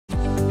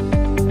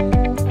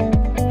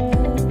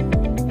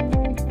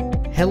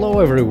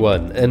Hello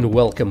everyone and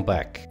welcome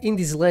back. In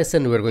this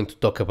lesson we're going to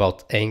talk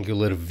about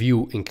Angular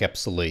View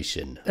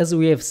Encapsulation. As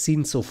we have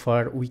seen so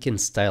far, we can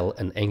style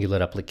an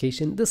Angular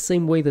application the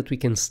same way that we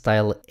can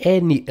style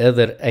any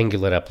other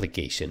Angular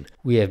application.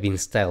 We have been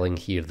styling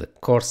here the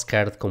course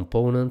card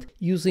component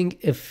using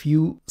a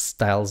few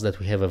styles that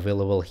we have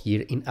available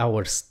here in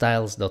our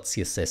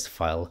styles.css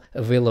file,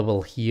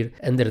 available here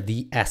under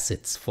the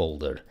assets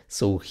folder.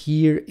 So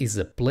here is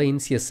a plain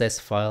CSS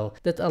file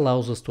that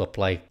allows us to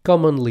apply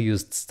commonly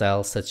used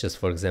styles, such as,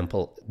 for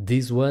example,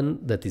 this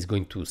one that is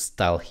going to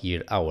style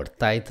here our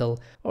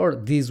title, or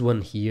this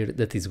one here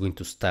that is going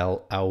to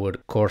style our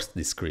course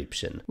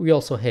description. We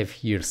also have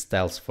here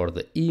styles for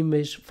the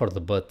image, for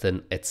the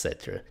button,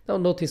 etc. Now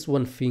notice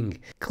one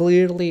thing,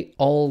 clearly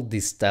all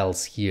these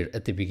styles here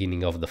at the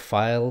beginning of the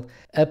file,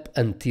 up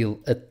until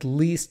at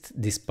least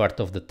this part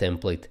of the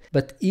template,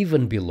 but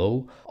even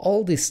below,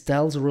 all these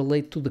styles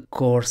relate to the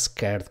course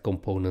card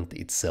component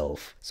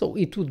itself. So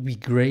it would be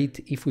great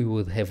if we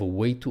would have a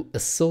way to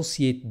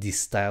associate these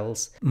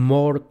styles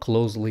more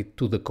closely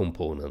to the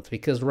component,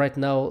 because right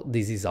now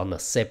this is on a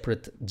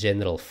separate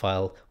general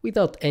file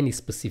without any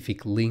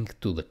specific link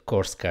to the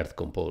course card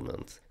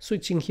component.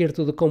 Switching here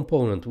to the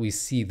component, we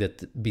see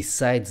that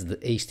besides the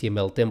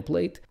HTML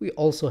template, we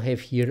also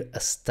have here a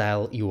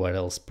style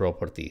URLs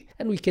property,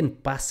 and we can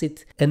pass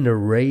it an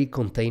array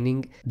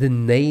containing the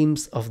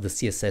names of the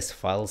CSS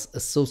files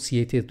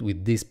associated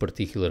with this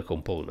particular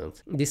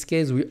component. In this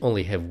case, we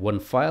only have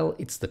one file,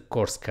 it's the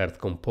course card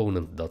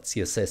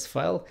component.css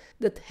file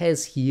that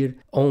has here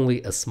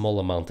only a small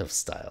amount of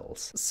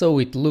styles. So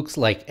it looks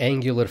like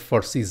Angular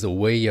foresees a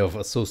way of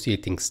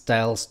associating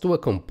styles to a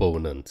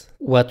component.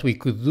 What we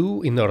could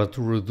do in order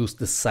to reduce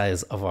the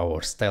size of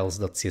our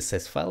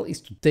styles.css file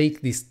is to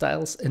take these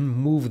styles and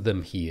move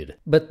them here.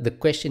 But the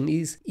question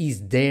is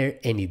there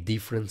any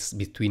difference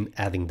between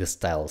adding the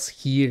styles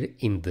here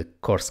in the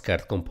course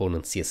card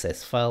component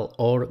CSS file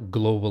or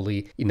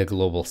globally in a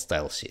global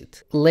style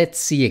sheet? Let's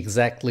see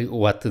exactly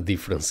what the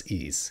difference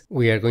is.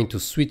 We are going to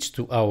switch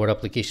to our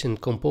application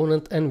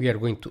component and we are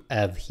going to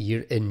add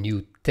here a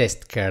new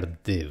test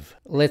card div.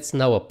 Let's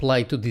now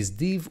apply to this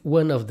div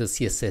one of the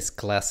CSS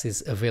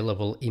classes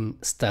available in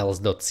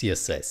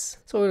styles.css.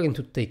 So we're going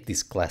to take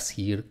this class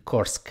here,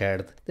 course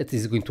card, that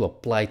is going to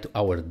apply to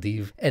our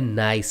div a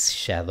nice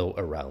shadow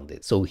around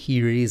it. So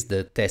here is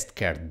the test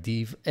card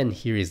div and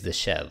here is the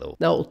shadow.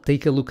 Now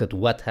take a look at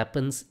what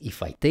happens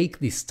if I take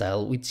this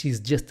style, which is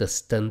just a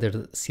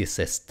standard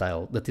CSS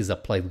style that is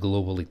applied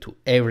globally to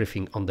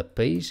everything on the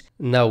page.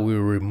 Now we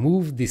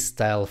remove this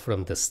style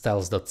from the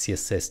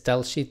styles.css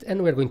style sheet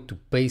and we're going to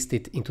paste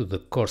it into the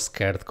course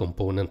card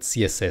component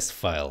CSS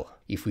file.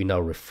 If we now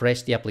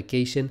refresh the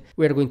application,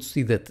 we are going to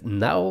see that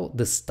now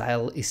the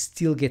style is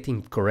still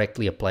getting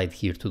correctly applied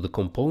here to the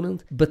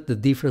component, but the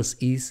difference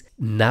is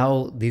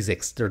now this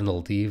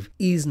external div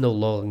is no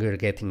longer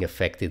getting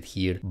affected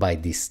here by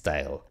this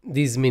style.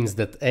 This means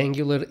that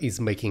Angular is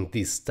making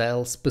this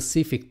style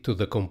specific to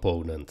the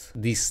component.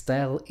 This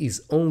style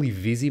is only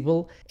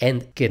visible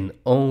and can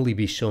only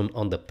be shown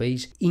on the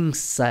page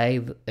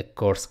inside a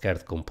course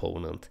card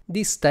component.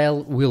 This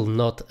style will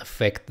not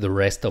affect the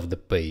rest of the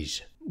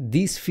page.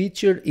 This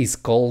feature is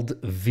called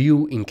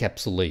View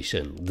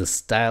Encapsulation. The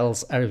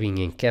styles are being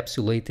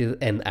encapsulated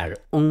and are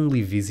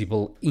only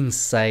visible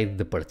inside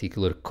the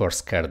particular course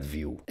card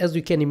view. As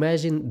you can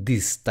imagine,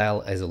 this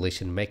style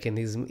isolation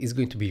mechanism is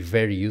going to be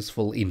very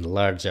useful in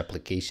large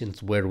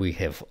applications where we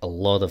have a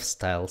lot of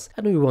styles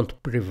and we want to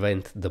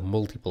prevent the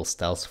multiple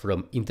styles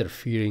from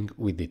interfering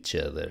with each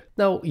other.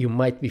 Now you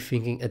might be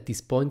thinking at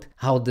this point,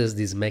 how does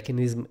this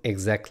mechanism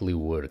exactly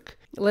work?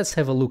 Let's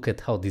have a look at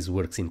how this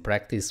works in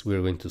practice.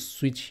 We're going to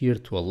switch here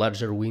to a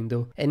larger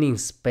window and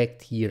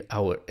inspect here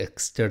our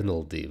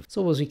external div.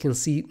 So as you can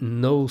see,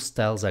 no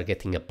styles are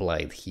getting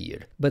applied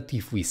here. But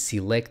if we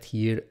select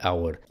here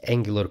our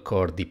Angular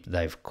Core Deep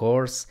Dive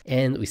course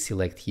and we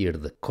select here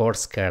the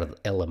course card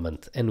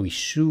element and we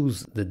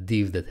choose the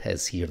div that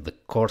has here the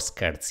course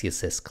card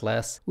CSS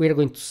class, we are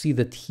going to see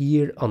that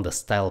here on the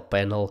style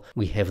panel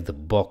we have the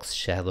box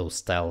shadow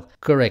style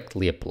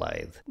correctly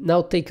applied.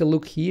 Now take a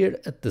look here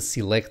at the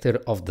selector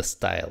of the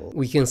style.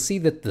 We can see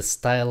that the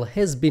style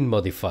has been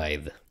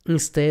modified.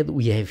 Instead,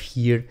 we have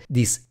here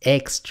this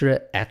extra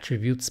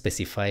attribute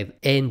specified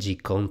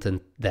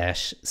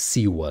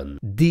ngContent-C1.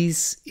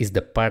 This is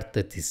the part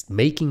that is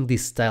making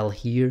this style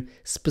here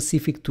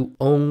specific to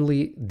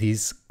only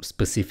this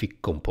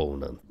specific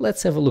component.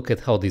 Let's have a look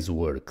at how this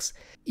works.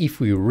 If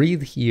we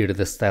read here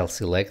the style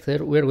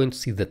selector, we're going to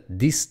see that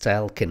this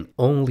style can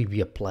only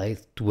be applied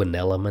to an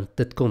element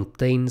that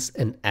contains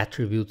an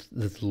attribute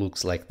that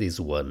looks like this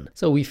one.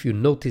 So if you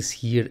notice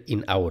here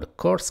in our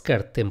course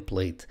card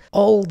template,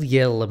 all the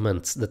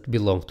elements that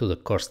belong to the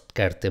course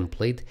card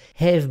template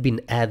have been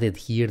added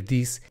here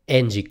this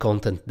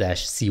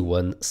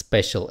ngContent-C1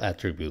 special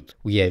attribute.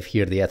 We have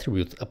here the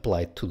attribute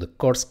applied to the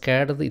course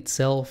card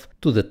itself,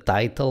 to the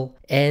title,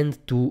 and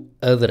to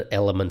other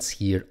elements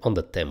here on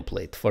the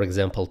template, for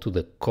example to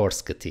the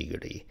course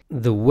category.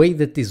 The way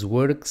that this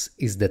works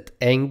is that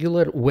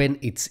Angular, when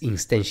it's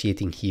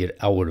instantiating here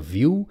our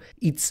view,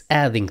 it's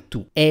adding to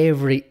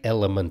every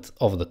element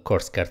of the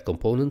course card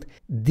component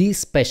this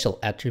special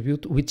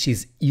attribute which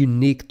is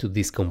unique to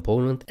this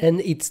component,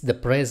 and it's the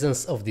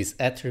presence of this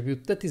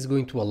attribute that is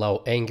going to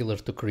allow Angular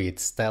to create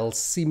styles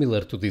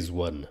similar to this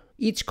one.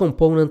 Each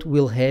component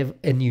will have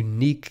a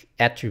unique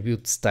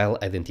attribute style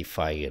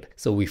identifier.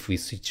 So if we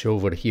switch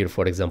over here,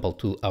 for example,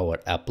 to our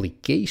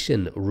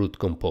application root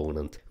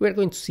component, we're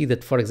going to see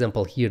that, for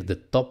example, here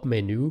the top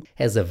menu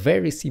has a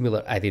very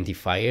similar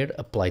identifier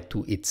applied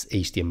to its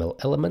HTML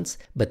elements,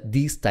 but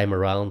this time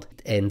around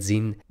it ends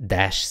in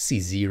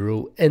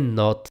 -C0 and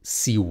not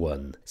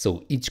C1.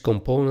 So each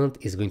component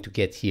is going to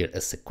get here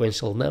a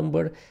sequential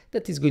number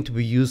that is going to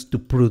be used to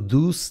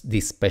produce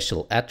this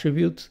special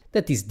attribute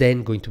that is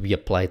then going to be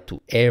applied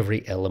to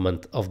every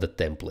element of the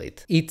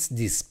template. It's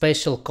these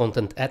special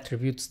content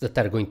attributes that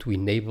are going to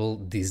enable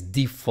this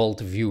default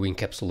view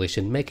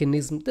encapsulation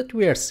mechanism that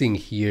we are seeing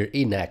here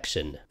in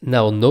action.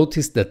 Now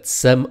notice that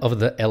some of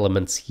the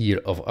elements here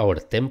of our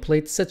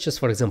template, such as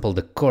for example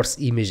the course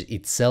image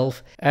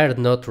itself, are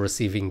not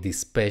receiving this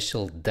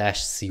special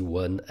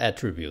 -C1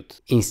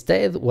 attribute.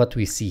 Instead, what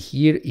we see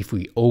here, if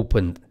we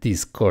open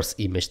this course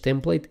image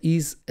template,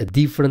 is a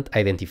different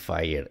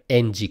identifier,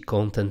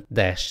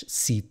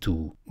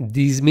 ngcontent-C2.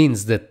 This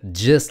means that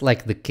just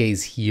like the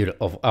case here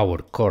of our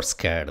course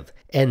card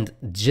and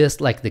just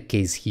like the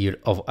case here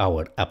of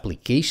our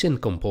application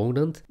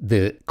component,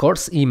 the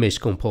course image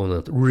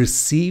component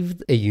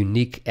received a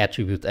unique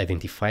attribute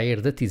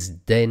identifier that is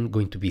then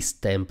going to be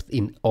stamped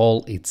in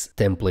all its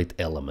template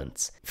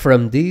elements.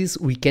 From this,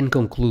 we can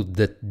conclude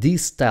that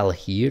this style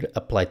here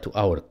applied to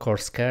our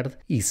course card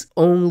is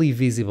only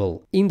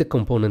visible in the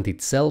component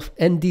itself,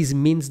 and this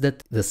means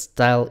that the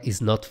style is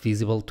not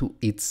visible to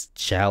its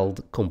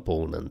child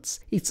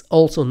components. It's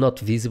also not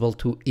visible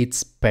to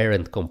its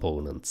parent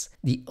components.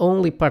 The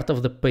only part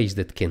of the page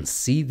that can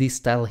see this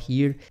style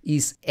here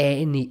is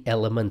any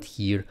element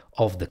here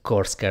of the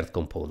course card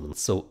component.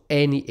 So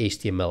any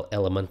HTML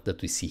element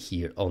that we see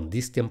here on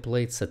this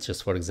template, such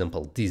as for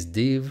example this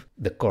div,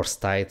 the course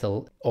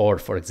title, or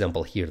for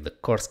example here the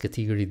course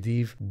category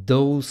div,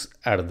 those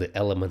are the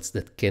elements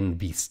that can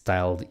be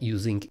styled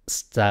using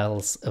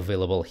styles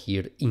available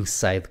here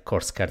inside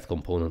course card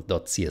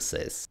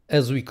component.css.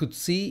 As we could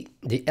see,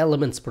 the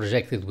elements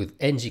projected with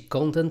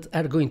ngContent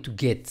are going to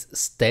get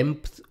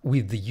stamped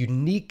with the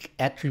unique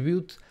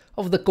attribute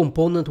of the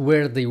component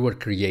where they were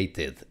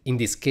created, in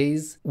this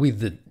case with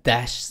the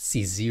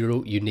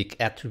 -C0 unique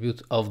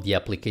attribute of the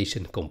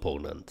application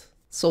component.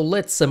 So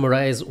let's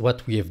summarize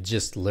what we have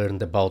just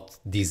learned about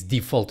this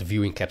default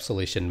view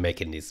encapsulation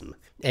mechanism.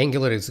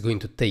 Angular is going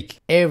to take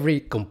every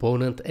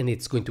component and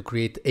it's going to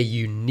create a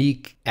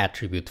unique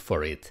attribute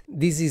for it.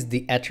 This is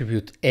the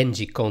attribute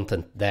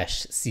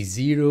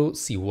ngContent-C0,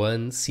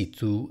 C1,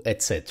 C2,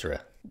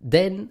 etc.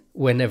 Then,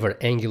 whenever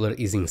Angular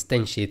is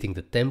instantiating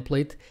the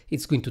template,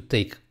 it's going to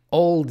take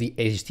all the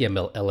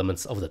HTML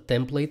elements of the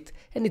template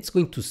and it's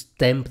going to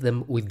stamp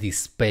them with this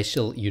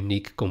special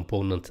unique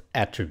component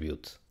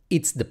attribute.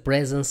 It's the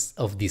presence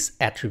of this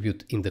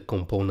attribute in the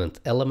component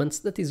elements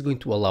that is going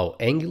to allow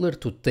Angular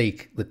to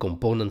take the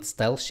component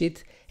style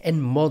sheet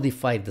and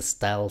modify the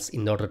styles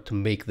in order to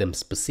make them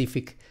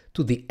specific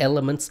to the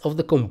elements of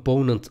the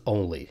component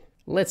only.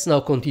 Let's now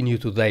continue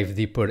to dive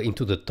deeper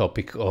into the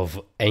topic of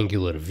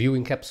Angular View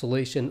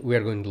Encapsulation. We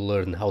are going to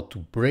learn how to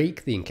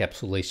break the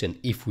encapsulation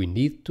if we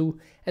need to,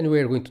 and we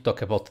are going to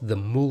talk about the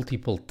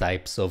multiple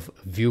types of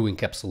view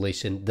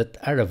encapsulation that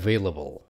are available.